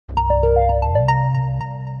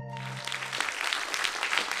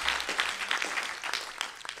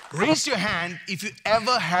Raise your hand if you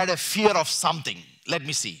ever had a fear of something. Let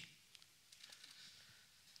me see.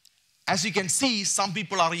 As you can see, some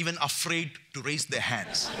people are even afraid to raise their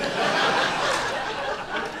hands.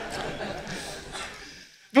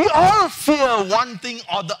 We all fear one thing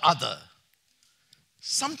or the other.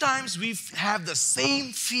 Sometimes we have the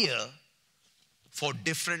same fear for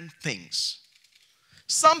different things.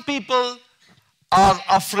 Some people are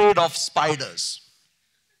afraid of spiders.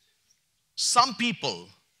 Some people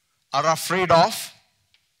are afraid of...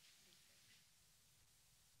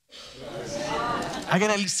 I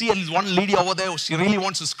can see one lady over there, she really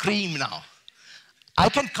wants to scream now. I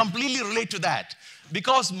can completely relate to that.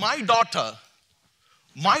 Because my daughter,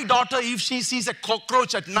 if she sees a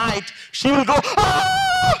cockroach at night, she will go,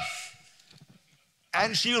 "Ah!"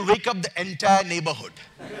 And she will wake up the entire neighborhood.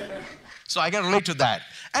 So I can relate to that.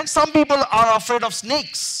 And some people are afraid of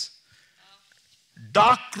snakes,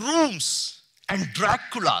 dark rooms, and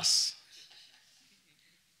Draculas.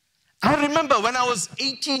 I remember when I was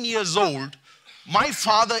 18 years old, my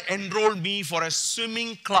father enrolled me for a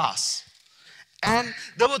swimming class. And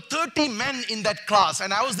there were 30 men in that class,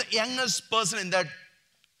 and I was the youngest person in that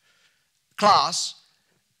class.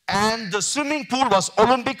 And the swimming pool was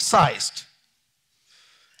Olympic-sized.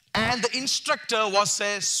 And the instructor was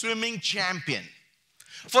a swimming champion.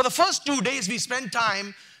 For the first 2 days, we spent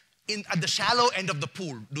time at the shallow end of the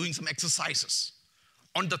pool doing some exercises.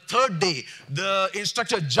 On the third day, the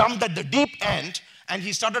instructor jumped at the deep end and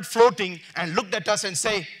he started floating and looked at us and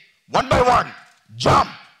said, "One by one, jump."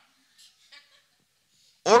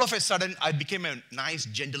 All of a sudden, I became a nice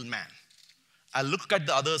gentleman. I looked at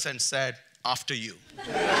the others and said, "After you."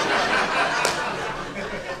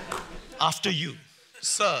 After you,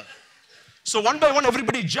 sir. So one by one,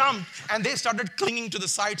 everybody jumped and they started clinging to the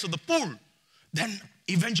sides of the pool. Then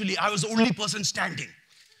eventually, I was the only person standing.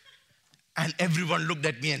 And everyone looked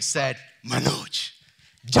at me and said, "Manoj,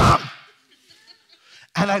 jump."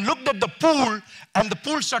 And I looked at the pool, and the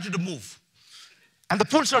pool started to move. And the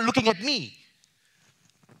pool started looking at me.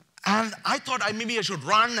 And I thought maybe I should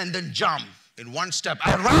run and then jump in one step.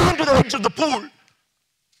 I ran to the edge of the pool,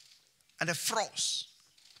 and I froze.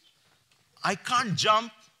 I can't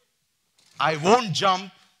jump, I won't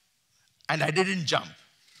jump, and I didn't jump.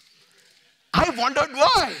 I wondered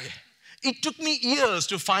why. It took me years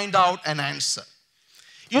to find out an answer.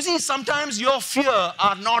 You see, sometimes your fear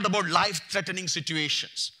are not about life-threatening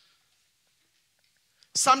situations.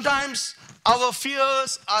 Sometimes our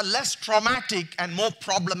fears are less traumatic and more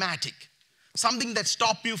problematic. Something that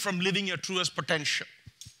stops you from living your truest potential.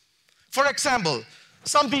 For example,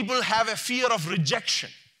 some people have a fear of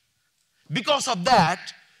rejection. Because of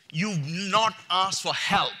that, you will not ask for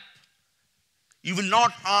help. You will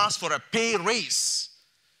not ask for a pay raise.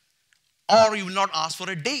 Or you will not ask for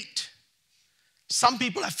a date. Some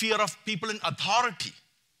people have fear of people in authority.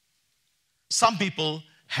 Some people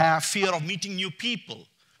have fear of meeting new people,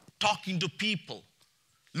 talking to people,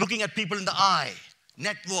 looking at people in the eye,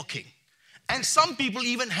 networking. And some people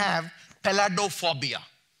even have peladophobia,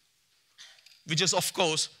 which is, of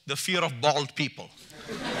course, the fear of bald people.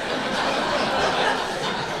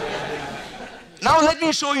 Now let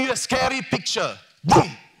me show you a scary picture.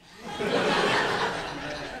 Boom!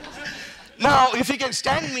 Now, if you can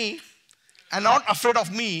stand me and not afraid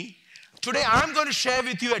of me, today I'm going to share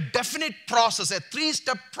with you a definite process, a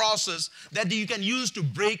 3-step process that you can use to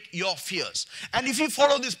break your fears. And if you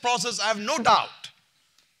follow this process, I have no doubt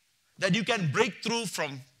that you can break through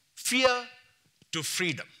from fear to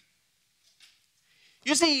freedom.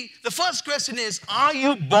 You see, the first question is, are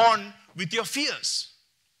you born with your fears?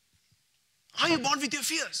 Are you born with your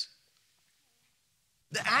fears?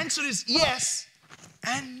 The answer is yes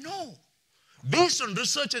and no. Based on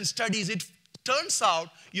research and studies, it turns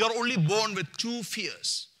out you're only born with 2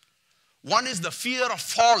 fears. One is the fear of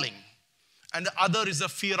falling, and the other is the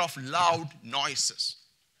fear of loud noises.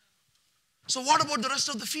 So what about the rest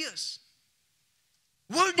of the fears?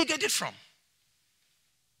 Where did you get it from?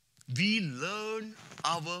 We learn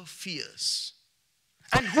our fears.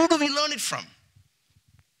 And who do we learn it from?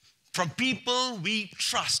 From people we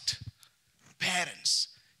trust. Parents,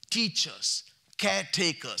 teachers,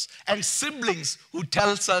 caretakers, and siblings who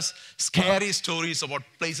tells us scary stories about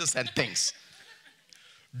places and things.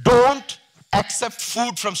 Don't accept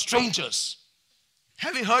food from strangers.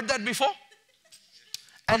 Have you heard that before?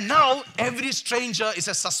 And now every stranger is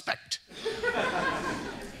a suspect.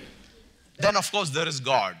 Then, of course, there is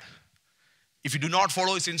God. If you do not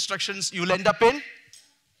follow his instructions, you will end up in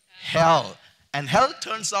hell. And hell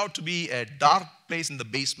turns out to be a dark place in the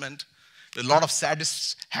basement with a lot of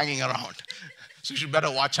sadists hanging around. So you should better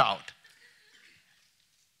watch out.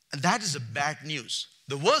 And that is the bad news.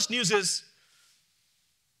 The worst news is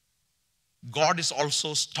God is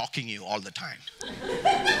also stalking you all the time.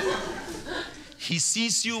 He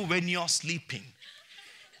sees you when you're sleeping.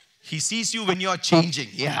 He sees you when you're changing.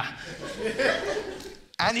 Yeah.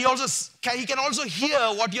 And he can also hear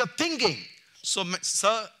what you're thinking. So,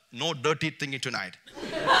 sir, no dirty thinking tonight.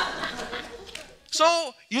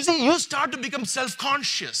 So, you see, you start to become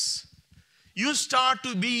self-conscious. You start to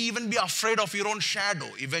even be afraid of your own shadow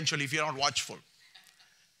eventually if you're not watchful.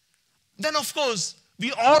 Then, of course,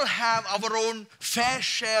 we all have our own fair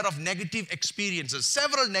share of negative experiences,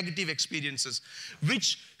 several negative experiences,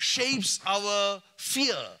 which shapes our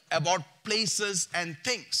fear about places and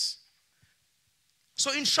things.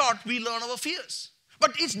 So in short, we learn our fears.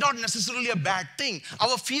 But it's not necessarily a bad thing.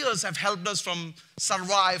 Our fears have helped us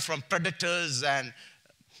survive from predators and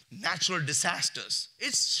natural disasters.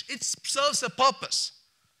 It serves a purpose.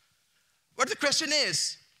 But the question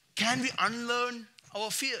is, can we unlearn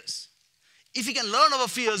our fears? If we can learn our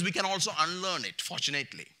fears, we can also unlearn it,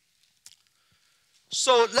 fortunately.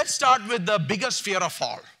 So let's start with the biggest fear of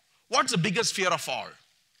all. What's the biggest fear of all?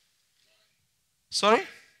 Sorry?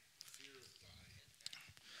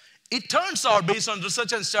 It turns out, based on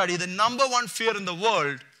research and study, the number one fear in the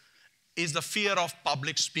world is the fear of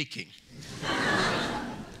public speaking.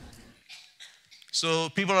 So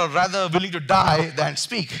people are rather willing to die than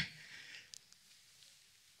speak.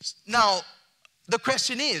 Now, the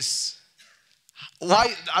question is,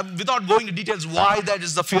 why, without going into details, why that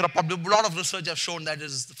is the fear of public. A lot of research have shown that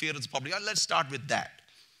is the fear of the public. Let's start with that.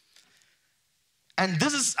 And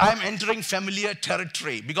I'm entering familiar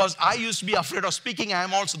territory because I used to be afraid of speaking. I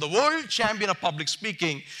am also the world champion of public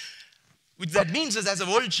speaking. Which that means is as a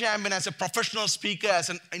world champion, as a professional speaker,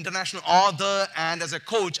 as an international author, and as a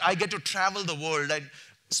coach, I get to travel the world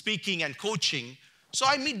speaking and coaching. So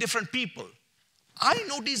I meet different people. I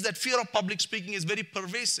notice that fear of public speaking is very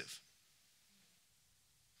pervasive.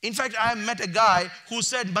 In fact, I met a guy who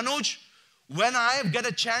said, Manoj, when I get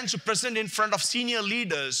a chance to present in front of senior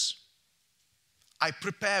leaders, I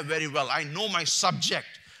prepare very well. I know my subject.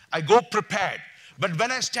 I go prepared. But when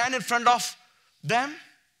I stand in front of them,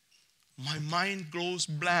 my mind goes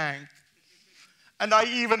blank. And I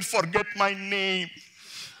even forget my name.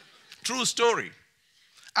 True story.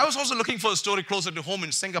 I was also looking for a story closer to home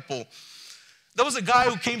in Singapore. There was a guy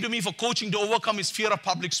who came to me for coaching to overcome his fear of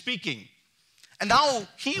public speaking. And now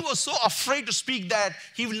he was so afraid to speak that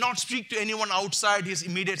he will not speak to anyone outside his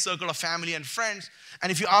immediate circle of family and friends.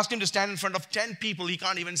 And if you ask him to stand in front of 10 people, he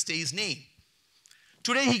can't even say his name.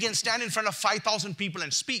 Today, he can stand in front of 5,000 people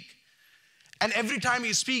and speak. And every time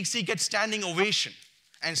he speaks, he gets standing ovation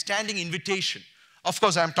and standing invitation. Of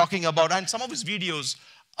course, I'm talking about, and some of his videos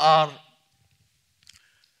are,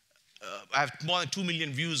 I have more than 2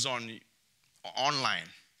 million views online.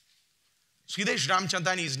 Sridesh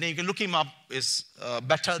Ramchandani, his name, you can look him up, is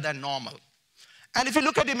better than normal. And if you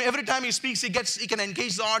look at him, every time he speaks, he can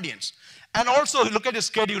engage the audience. And also, look at his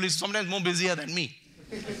schedule, he's sometimes more busier than me.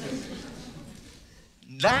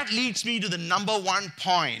 That leads me to the number one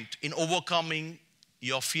point in overcoming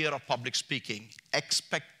your fear of public speaking,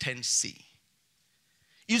 expectancy.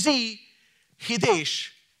 You see, Hidesh,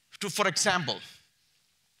 for example,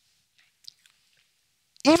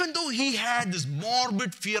 even though he had this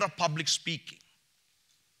morbid fear of public speaking,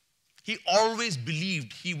 he always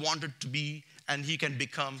believed he wanted to be and he can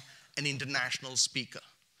become an international speaker.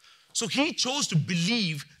 So he chose to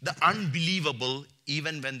believe the unbelievable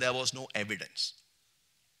even when there was no evidence.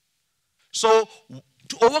 So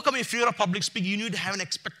to overcome a fear of public speaking, you need to have an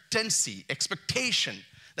expectation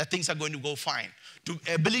that things are going to go fine,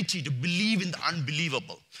 ability to believe in the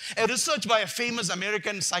unbelievable. A research by a famous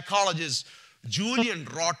American psychologist, Julian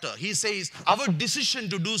Rotter, he says, our decision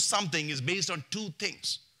to do something is based on two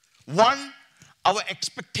things. One, our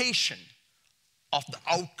expectation of the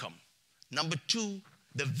outcome. Number two,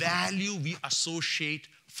 the value we associate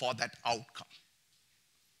for that outcome.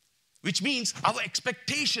 Which means our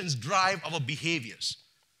expectations drive our behaviors.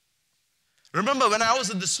 Remember, when I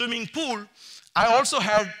was in the swimming pool, I also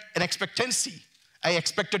had an expectancy. I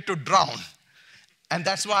expected to drown. And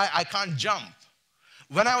that's why I can't jump.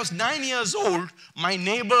 When I was 9 years old, my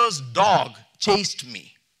neighbor's dog chased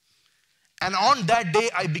me. And on that day,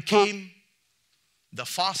 I became the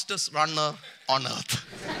fastest runner on earth.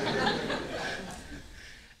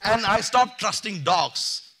 And I stopped trusting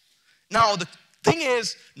dogs. Now, the thing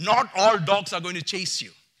is, not all dogs are going to chase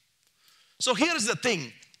you. So here is the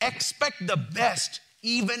thing. Expect the best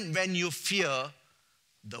even when you fear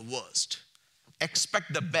the worst.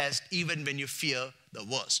 Expect the best even when you fear the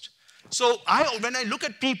worst. So when I look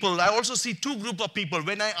at people, I also see two groups of people.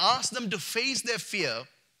 When I ask them to face their fear,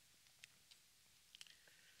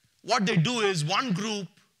 what they do is one group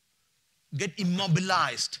get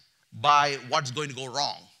immobilized by what's going to go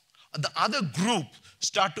wrong. The other group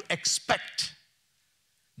start to expect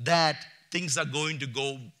that things are going to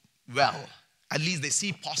go well. At least they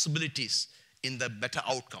see possibilities in the better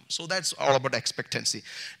outcome. So that's all about expectancy.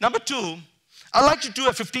 Number 2, I like to do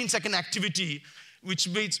a 15-second activity, which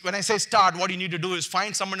means when I say start, what you need to do is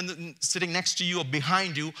find someone sitting next to you or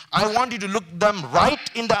behind you. I want you to look them right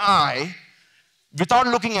in the eye without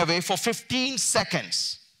looking away for 15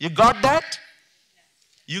 seconds. You got that?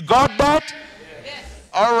 You got that? Yes.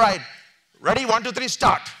 All right. Ready? 1, 2, 3,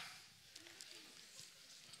 start.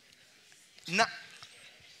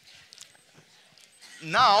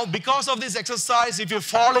 Now, because of this exercise, if you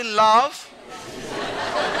fall in love,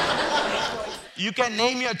 you can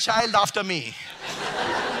name your child after me.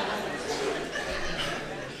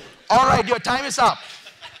 All right, your time is up.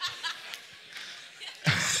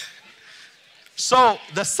 So,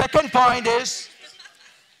 the second point is,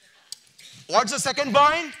 what's the second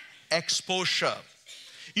point? Exposure.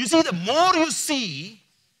 You see, the more you see,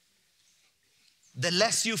 the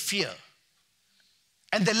less you fear.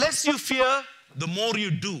 And the less you fear, the more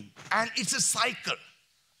you do. And it's a cycle.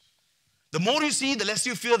 The more you see, the less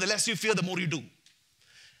you fear, the more you do.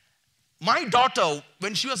 My daughter,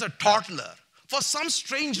 when she was a toddler, for some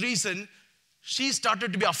strange reason, she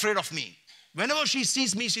started to be afraid of me. Whenever she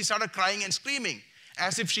sees me, she started crying and screaming,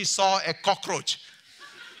 as if she saw a cockroach.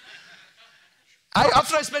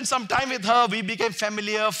 After I spent some time with her, we became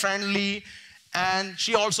familiar, friendly, and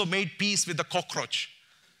she also made peace with the cockroach.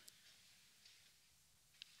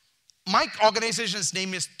 My organization's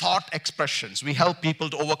name is Thought Expressions. We help people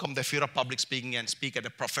to overcome their fear of public speaking and speak at a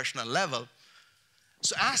professional level.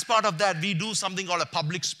 So as part of that, we do something called a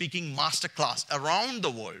public speaking masterclass around the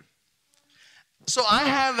world. So I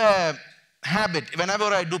have a habit, whenever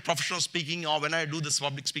I do professional speaking or when I do this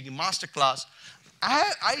public speaking masterclass,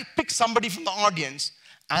 I pick somebody from the audience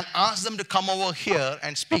and ask them to come over here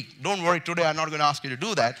and speak. Don't worry, today I'm not going to ask you to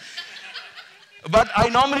do that. But I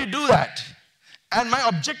normally do that. And my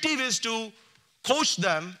objective is to coach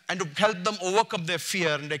them and to help them overcome their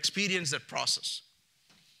fear and experience that process.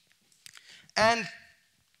 And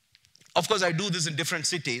of course, I do this in different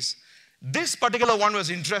cities. This particular one was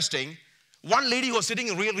interesting. One lady was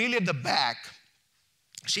sitting really at the back.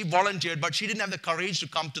 She volunteered, but she didn't have the courage to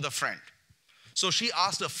come to the front. So she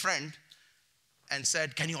asked a friend and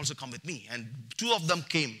said, can you also come with me? And 2 of them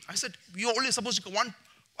came. I said, you're only supposed to come one.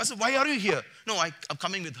 I said, why are you here? No, I'm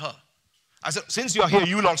coming with her. I said, since you're here,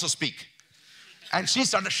 you will also speak. And she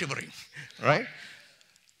started shivering, right?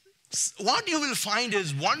 What you will find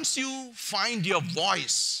is once you find your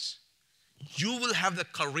voice, you will have the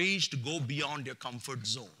courage to go beyond your comfort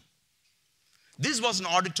zone. This was an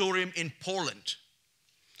auditorium in Poland.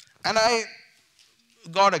 And I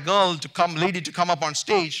got a lady to come up on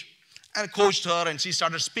stage and coached her and she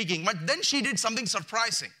started speaking. But then she did something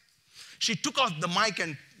surprising. She took off the mic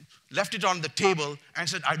and left it on the table and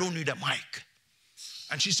said, I don't need a mic.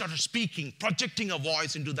 And she started speaking, projecting her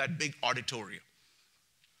voice into that big auditorium.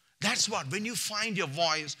 That's what, when you find your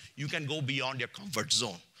voice, you can go beyond your comfort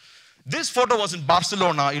zone. This photo was in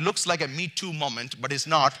Barcelona. It looks like a Me Too moment, but it's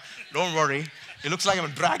not. Don't worry. It looks like I'm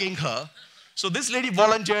dragging her. So this lady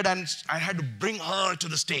volunteered and I had to bring her to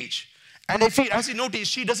the stage. And as you notice,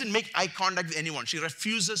 she doesn't make eye contact with anyone. She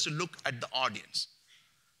refuses to look at the audience.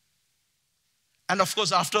 And of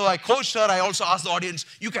course, after I coached her, I also asked the audience,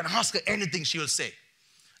 you can ask her anything, she will say.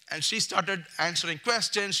 And she started answering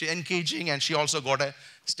questions, she engaging, and she also got a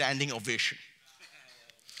standing ovation.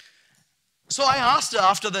 So I asked her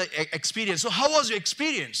after the experience, so how was your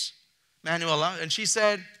experience, Manuela? And she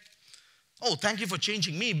said, oh, thank you for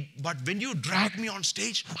changing me, but when you dragged me on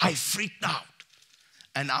stage, I freaked out.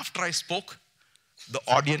 And after I spoke, the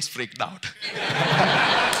audience freaked out.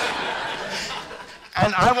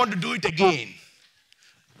 And I want to do it again.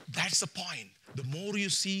 That's the point. The more you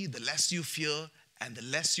see, the less you fear, and the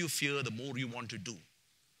less you fear, the more you want to do.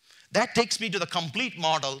 That takes me to the complete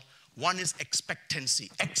model. One is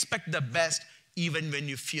expectancy. Expect the best even when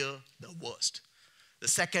you fear the worst. The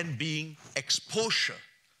second being exposure.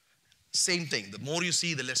 Same thing. The more you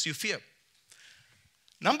see, the less you fear.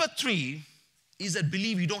 Number 3 is that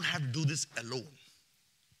believe you don't have to do this alone.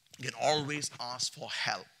 You can always ask for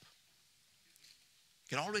help.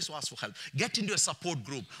 You can always ask for help. Get into a support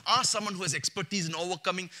group. Ask someone who has expertise in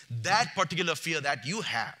overcoming that particular fear that you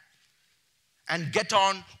have. And get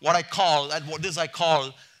on what I call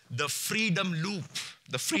the freedom loop.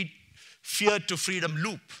 The fear to freedom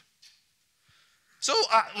loop. So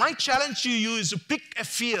my challenge to you is to pick a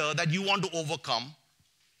fear that you want to overcome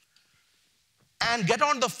and get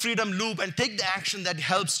on the freedom loop and take the action that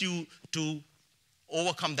helps you to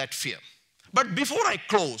overcome that fear. But before I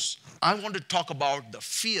close, I want to talk about the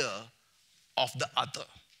fear of the other.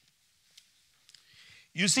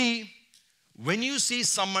 You see, when you see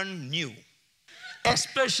someone new,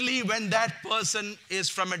 especially when that person is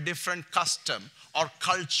from a different custom or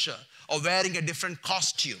culture or wearing a different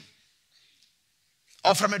costume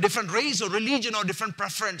or from a different race or religion or different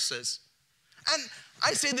preferences. And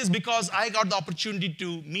I say this because I got the opportunity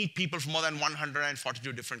to meet people from more than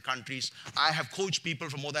 142 different countries. I have coached people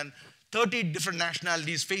from more than 30 different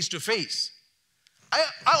nationalities face to face. I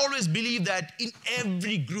always believe that in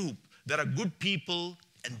every group, there are good people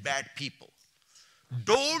and bad people.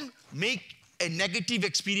 Don't make a negative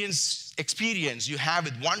experience you have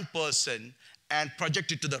with one person and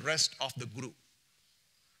project it to the rest of the group.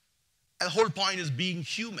 And the whole point is being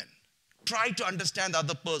human. Try to understand the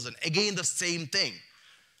other person. Again, the same thing.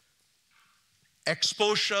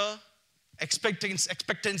 Exposure,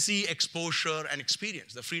 expectancy, exposure, and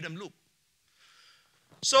experience, the freedom loop.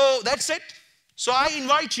 So that's it. So I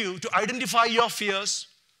invite you to identify your fears,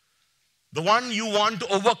 the one you want to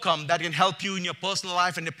overcome that can help you in your personal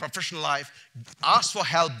life and your professional life. Ask for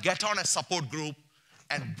help, get on a support group,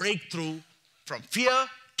 and break through from fear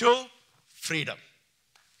to freedom.